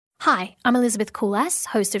Hi, I'm Elizabeth Coulas,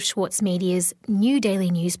 host of Schwartz Media's new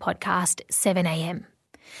daily news podcast, 7am.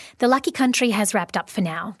 The Lucky Country has wrapped up for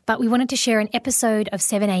now, but we wanted to share an episode of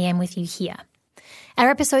 7am with you here.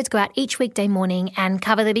 Our episodes go out each weekday morning and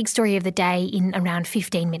cover the big story of the day in around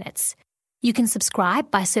 15 minutes. You can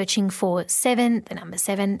subscribe by searching for 7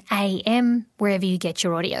 AM, wherever you get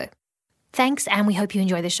your audio. Thanks, and we hope you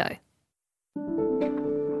enjoy the show.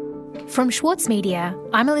 From Schwartz Media,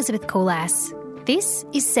 I'm Elizabeth Coulas. This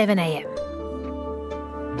is 7am.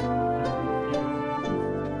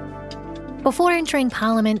 Before entering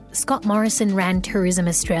Parliament, Scott Morrison ran Tourism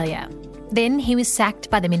Australia. Then he was sacked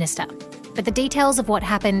by the minister. But the details of what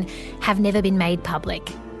happened have never been made public.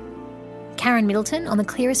 Karen Middleton on the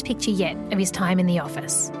clearest picture yet of his time in the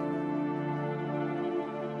office.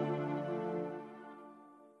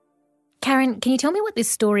 Karen, can you tell me what this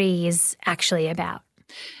story is actually about?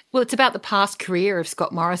 Well, it's about the past career of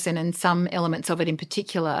Scott Morrison and some elements of it in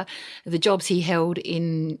particular, the jobs he held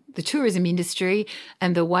in the tourism industry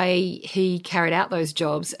and the way he carried out those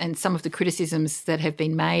jobs and some of the criticisms that have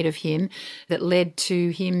been made of him that led to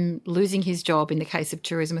him losing his job in the case of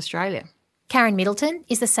Tourism Australia. Karen Middleton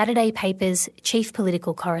is the Saturday paper's chief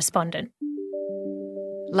political correspondent.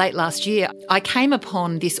 Late last year, I came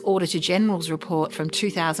upon this Auditor General's report from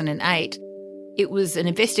 2008. It was an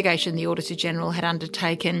investigation the Auditor General had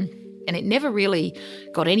undertaken, and it never really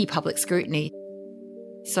got any public scrutiny.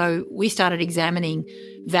 So we started examining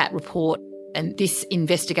that report, and this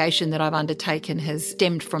investigation that I've undertaken has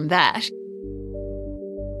stemmed from that.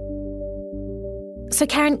 So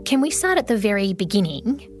Karen, can we start at the very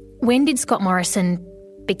beginning? When did Scott Morrison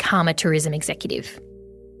become a tourism executive?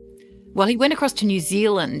 Well, he went across to New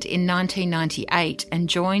Zealand in 1998 and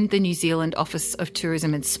joined the New Zealand Office of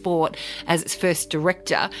Tourism and Sport as its first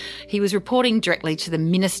director. He was reporting directly to the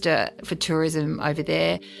Minister for Tourism over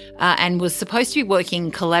there and was supposed to be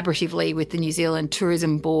working collaboratively with the New Zealand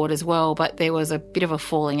Tourism Board as well, but there was a bit of a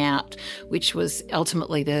falling out, which was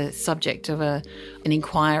ultimately the subject of an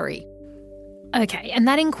inquiry. Okay, and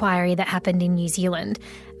that inquiry that happened in New Zealand,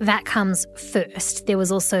 that comes first. There was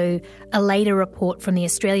also a later report from the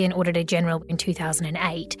Australian Auditor General in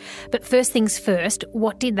 2008. But first things first,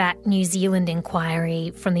 what did that New Zealand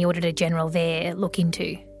inquiry from the Auditor General there look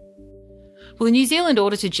into? Well, the New Zealand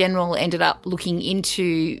Auditor General ended up looking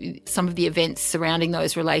into some of the events surrounding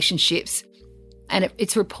those relationships. And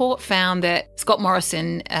its report found that Scott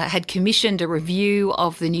Morrison had commissioned a review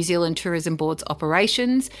of the New Zealand Tourism Board's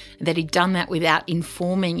operations, that he'd done that without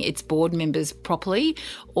informing its board members properly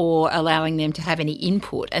or allowing them to have any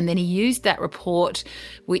input. And then he used that report,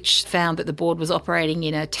 which found that the board was operating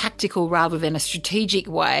in a tactical rather than a strategic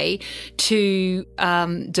way, to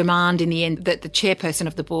demand in the end that the chairperson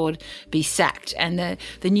of the board be sacked. And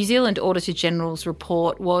the New Zealand Auditor General's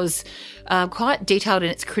report was quite detailed in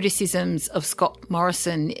its criticisms of Scott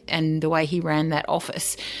Morrison and the way he ran that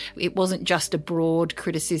office. It wasn't just a broad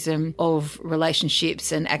criticism of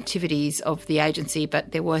relationships and activities of the agency,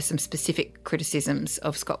 but there were some specific criticisms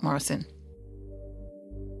of Scott Morrison.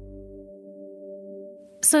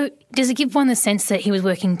 So does it give one the sense that he was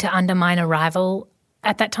working to undermine a rival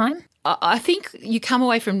at that time? I think you come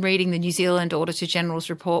away from reading the New Zealand Auditor General's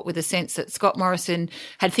report with a sense that Scott Morrison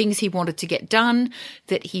had things he wanted to get done,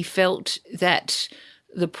 that he felt that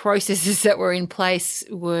the processes that were in place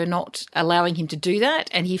were not allowing him to do that,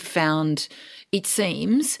 and he found, it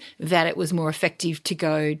seems, that it was more effective to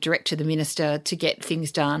go direct to the minister to get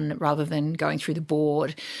things done rather than going through the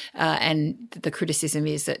board. And the criticism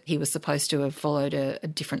is that he was supposed to have followed a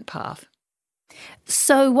different path.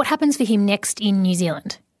 So what happens for him next in New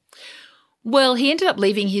Zealand? Well, he ended up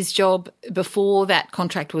leaving his job before that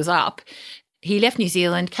contract was up. He left New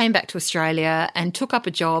Zealand, came back to Australia and took up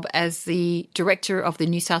a job as the director of the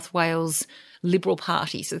New South Wales Liberal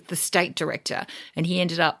Party, so the state director. And he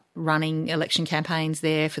ended up running election campaigns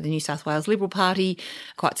there for the New South Wales Liberal Party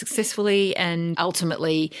quite successfully and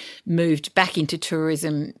ultimately moved back into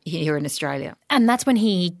tourism here in Australia. And that's when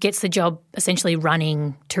he gets the job essentially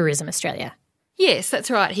running Tourism Australia. Yes, that's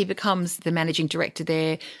right. He becomes the managing director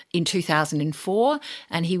there in 2004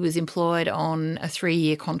 and he was employed on a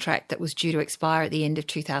 3-year contract that was due to expire at the end of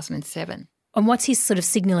 2007. And what's his sort of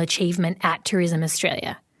signal achievement at Tourism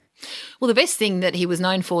Australia? Well, the best thing that he was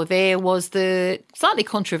known for there was the slightly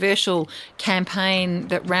controversial campaign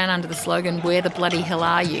that ran under the slogan, "Where the bloody hell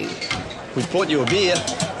are you?" We've brought you a beer.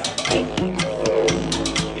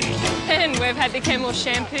 And we've had the Camel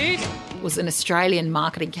shampoo. Was an Australian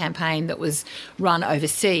marketing campaign that was run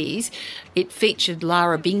overseas. It featured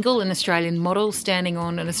Lara Bingle, an Australian model, standing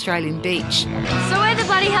on an Australian beach. So where the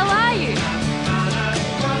bloody hell are you?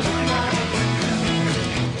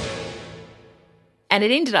 And it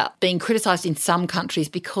ended up being criticised in some countries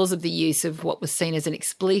because of the use of what was seen as an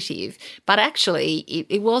expletive. But actually,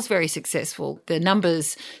 it was very successful. The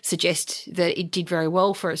numbers suggest that it did very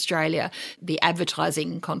well for Australia. The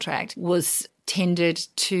advertising contract was tendered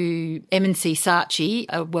to M&C Saatchi,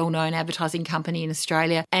 a well-known advertising company in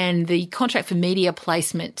Australia, and the contract for media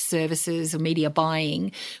placement services or media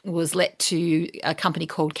buying was let to a company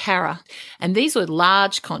called Cara. And these were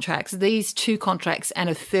large contracts. These two contracts and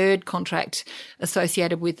a third contract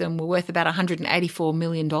associated with them were worth about $184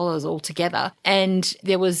 million altogether. And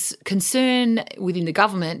there was concern within the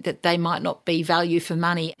government that they might not be value for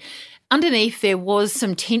money. Underneath, there was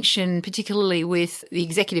some tension, particularly with the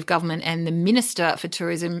executive government and the Minister for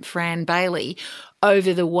Tourism, Fran Bailey,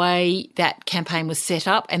 over the way that campaign was set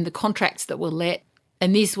up and the contracts that were let.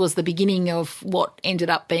 And this was the beginning of what ended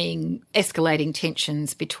up being escalating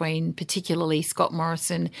tensions between particularly Scott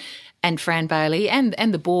Morrison and Fran Bailey and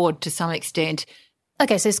the board to some extent.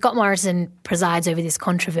 Okay, so Scott Morrison presides over this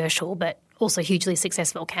controversial but also hugely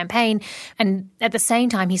successful campaign, and at the same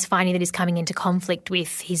time he's finding that he's coming into conflict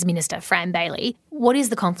with his minister, Fran Bailey. What is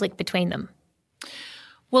the conflict between them?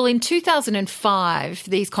 Well, in 2005,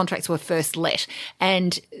 these contracts were first let,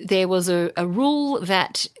 and there was a rule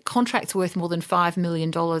that contracts worth more than $5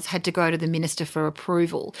 million had to go to the minister for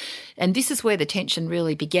approval. And this is where the tension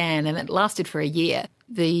really began, and it lasted for a year.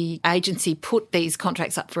 The agency put these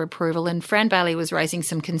contracts up for approval, and Fran Bailey was raising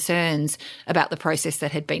some concerns about the process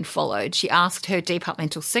that had been followed. She asked her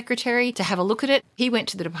departmental secretary to have a look at it. He went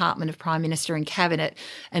to the Department of Prime Minister and Cabinet,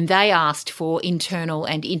 and they asked for internal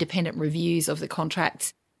and independent reviews of the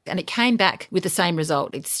contracts. And it came back with the same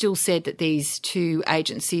result. It still said that these two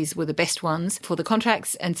agencies were the best ones for the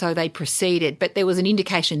contracts, and so they proceeded. But there was an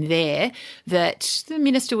indication there that the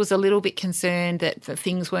minister was a little bit concerned that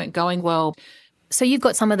things weren't going well. So you've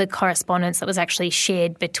got some of the correspondence that was actually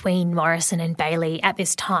shared between Morrison and Bailey at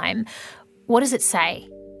this time. What does it say?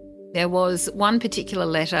 There was one particular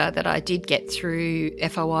letter that I did get through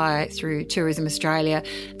FOI, through Tourism Australia,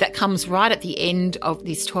 that comes right at the end of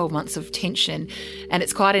this 12 months of tension. And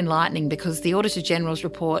it's quite enlightening because the Auditor General's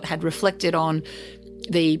report had reflected on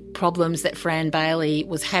the problems that Fran Bailey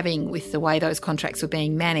was having with the way those contracts were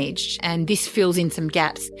being managed. And this fills in some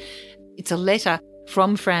gaps. It's a letter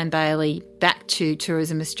from Fran Bailey back to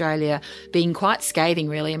Tourism Australia being quite scathing,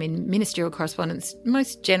 really. I mean, ministerial correspondence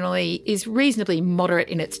most generally is reasonably moderate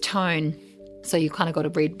in its tone, so you kind of got to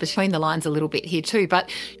read between the lines a little bit here too. But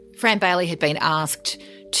Fran Bailey had been asked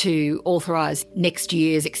to authorise next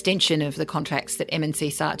year's extension of the contracts that M&C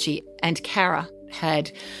Saatchi and Cara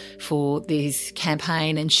had for this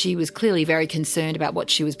campaign, and she was clearly very concerned about what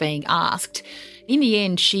she was being asked. In the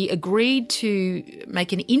end, she agreed to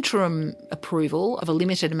make an interim approval of a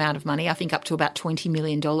limited amount of money, I think up to about $20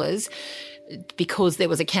 million, because there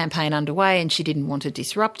was a campaign underway and she didn't want to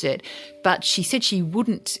disrupt it. But she said she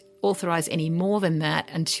wouldn't authorise any more than that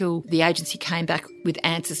until the agency came back with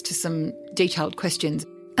answers to some detailed questions.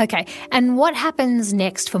 Okay, and what happens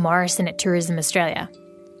next for Morrison at Tourism Australia?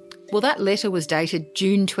 Well, that letter was dated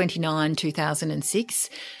June 29, 2006,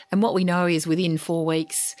 and what we know is within 4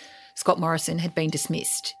 weeks, Scott Morrison had been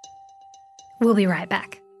dismissed. We'll be right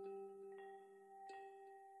back.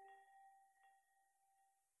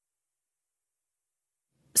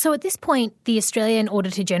 So at this point, the Australian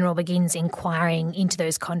Auditor General begins inquiring into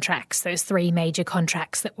those contracts, those three major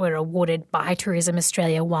contracts that were awarded by Tourism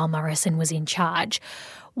Australia while Morrison was in charge.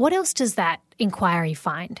 What else does that inquiry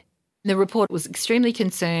find? The report was extremely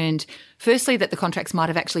concerned, firstly, that the contracts might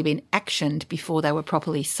have actually been actioned before they were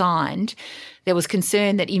properly signed. There was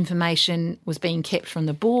concern that information was being kept from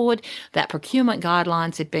the board, that procurement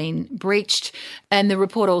guidelines had been breached, and the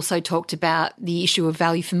report also talked about the issue of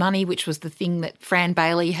value for money, which was the thing that Fran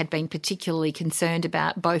Bailey had been particularly concerned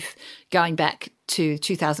about, both going back to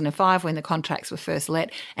 2005 when the contracts were first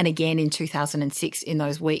let and again in 2006 in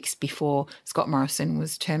those weeks before Scott Morrison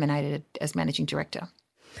was terminated as Managing Director.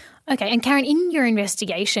 Okay, and Karen, in your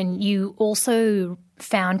investigation, you also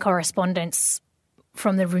found correspondence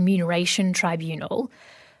from the Remuneration Tribunal.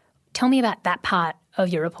 Tell me about that part of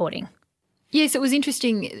your reporting. Yes, it was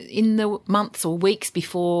interesting. In the months or weeks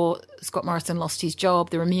before Scott Morrison lost his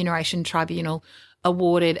job, the Remuneration Tribunal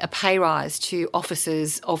awarded a pay rise to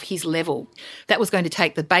officers of his level. That was going to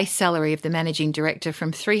take the base salary of the Managing Director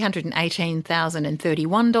from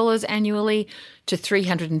 $318,031 annually to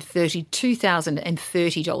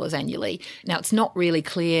 $332,030 annually. Now, it's not really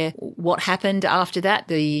clear what happened after that.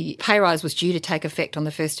 The pay rise was due to take effect on the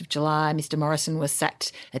 1st of July. Mr Morrison was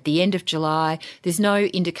sacked at the end of July. There's no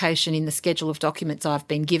indication in the schedule of documents I've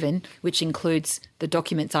been given, which includes the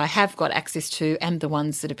documents I have got access to and the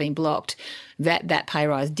ones that have been blocked, that pay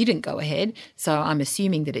rise didn't go ahead. So I'm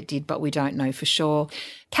assuming that it did, but we don't know for sure.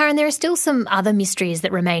 Karen, there are still some other mysteries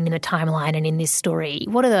that remain in the timeline and in this story.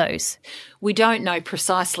 What are those? We don't know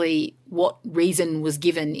precisely what reason was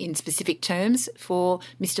given in specific terms for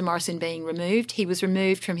Mr Morrison being removed. He was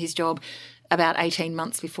removed from his job about 18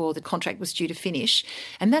 months before the contract was due to finish.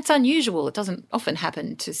 And that's unusual. It doesn't often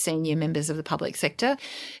happen to senior members of the public sector.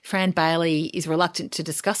 Fran Bailey is reluctant to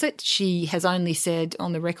discuss it. She has only said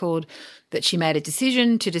on the record that she made a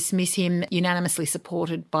decision to dismiss him, unanimously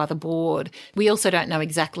supported by the board. We also don't know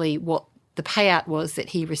exactly what the payout was that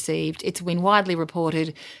he received. It's been widely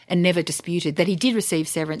reported and never disputed that he did receive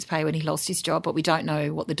severance pay when he lost his job, but we don't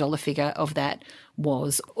know what the dollar figure of that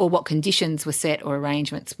was or what conditions were set or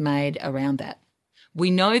arrangements made around that. We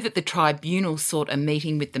know that the tribunal sought a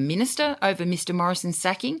meeting with the minister over Mr Morrison's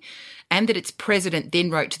sacking and that its president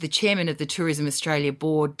then wrote to the chairman of the Tourism Australia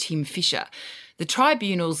board, Tim Fisher. The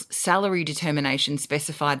tribunal's salary determination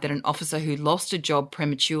specified that an officer who lost a job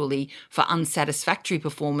prematurely for unsatisfactory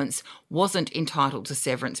performance wasn't entitled to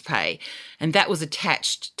severance pay, and that was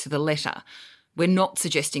attached to the letter. We're not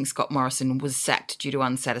suggesting Scott Morrison was sacked due to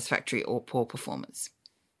unsatisfactory or poor performance.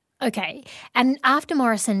 Okay, and after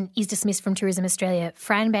Morrison is dismissed from Tourism Australia,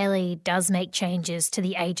 Fran Bailey does make changes to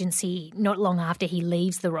the agency not long after he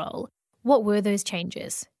leaves the role. What were those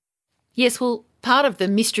changes? Yes, well, part of the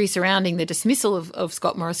mystery surrounding the dismissal of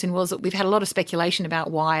Scott Morrison was that we've had a lot of speculation about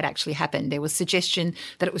why it actually happened. There was suggestion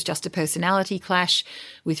that it was just a personality clash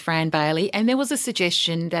with Fran Bailey, and there was a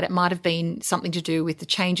suggestion that it might have been something to do with the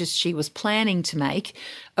changes she was planning to make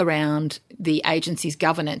around the agency's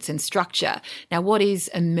governance and structure. Now, what is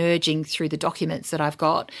emerging through the documents that I've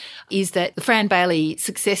got is that Fran Bailey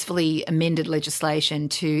successfully amended legislation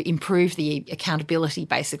to improve the accountability,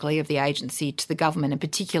 basically, of the agency to the government and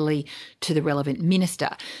particularly to the relevant minister.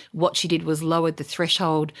 What she did was lowered the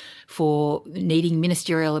threshold for needing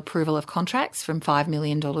ministerial approval of contracts from $5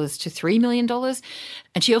 million to $3 million.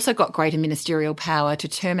 And she also got greater ministerial power to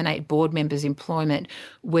terminate board members' employment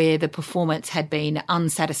where the performance had been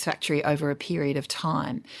unsatisfactory over a period of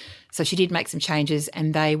time. So she did make some changes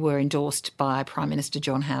and they were endorsed by Prime Minister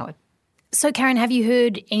John Howard. So, Karen, have you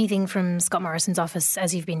heard anything from Scott Morrison's office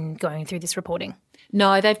as you've been going through this reporting?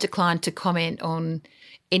 No, they've declined to comment on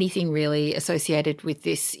anything really associated with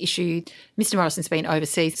this issue. Mr Morrison's been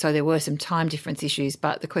overseas, so there were some time difference issues,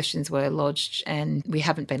 but the questions were lodged and we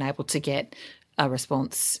haven't been able to get a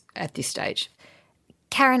response at this stage.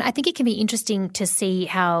 Karen, I think it can be interesting to see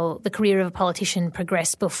how the career of a politician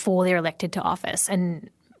progressed before they're elected to office and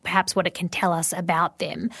perhaps what it can tell us about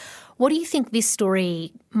them. What do you think this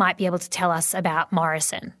story might be able to tell us about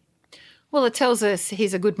Morrison? Well, it tells us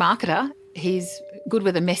he's a good marketer. He's good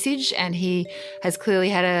with a message and he has clearly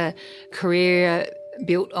had a career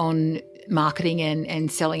built on marketing and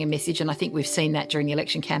selling a message, and I think we've seen that during the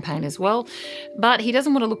election campaign as well. But he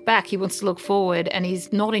doesn't want to look back, he wants to look forward, and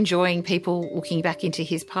he's not enjoying people looking back into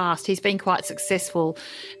his past. He's been quite successful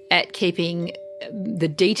at keeping the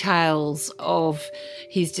details of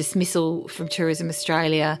his dismissal from Tourism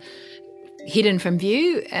Australia hidden from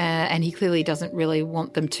view, and he clearly doesn't really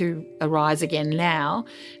want them to arise again now.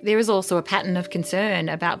 There is also a pattern of concern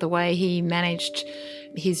about the way he managed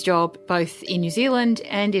his job both in New Zealand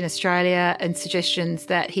and in Australia, and suggestions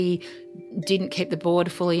that he didn't keep the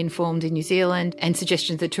board fully informed in New Zealand, and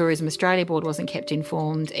suggestions the Tourism Australia board wasn't kept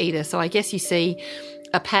informed either. So I guess you see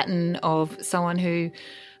a pattern of someone who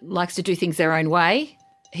likes to do things their own way.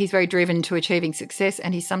 He's very driven to achieving success,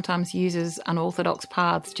 and he sometimes uses unorthodox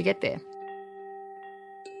paths to get there.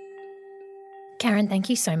 Karen, thank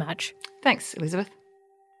you so much. Thanks, Elizabeth.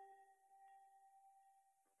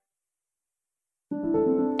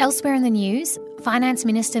 Elsewhere in the news, Finance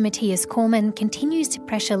Minister Matthias Cormann continues to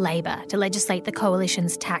pressure Labor to legislate the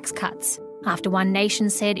coalition's tax cuts after One Nation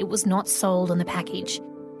said it was not sold on the package.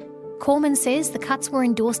 Cormann says the cuts were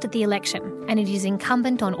endorsed at the election and it is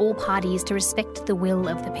incumbent on all parties to respect the will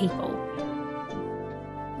of the people.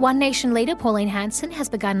 One Nation leader Pauline Hanson has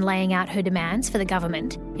begun laying out her demands for the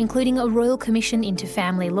government, including a royal commission into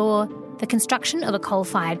family law, the construction of a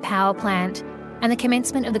coal-fired power plant, and the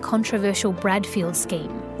commencement of the controversial Bradfield scheme,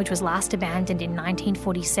 which was last abandoned in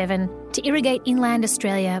 1947 to irrigate inland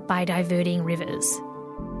Australia by diverting rivers.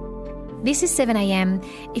 This is 7am.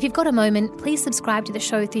 If you've got a moment, please subscribe to the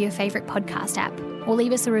show through your favourite podcast app or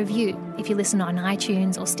leave us a review if you listen on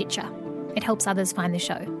iTunes or Stitcher. It helps others find the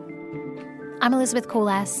show. I'm Elizabeth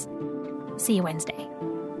Coulas. See you Wednesday.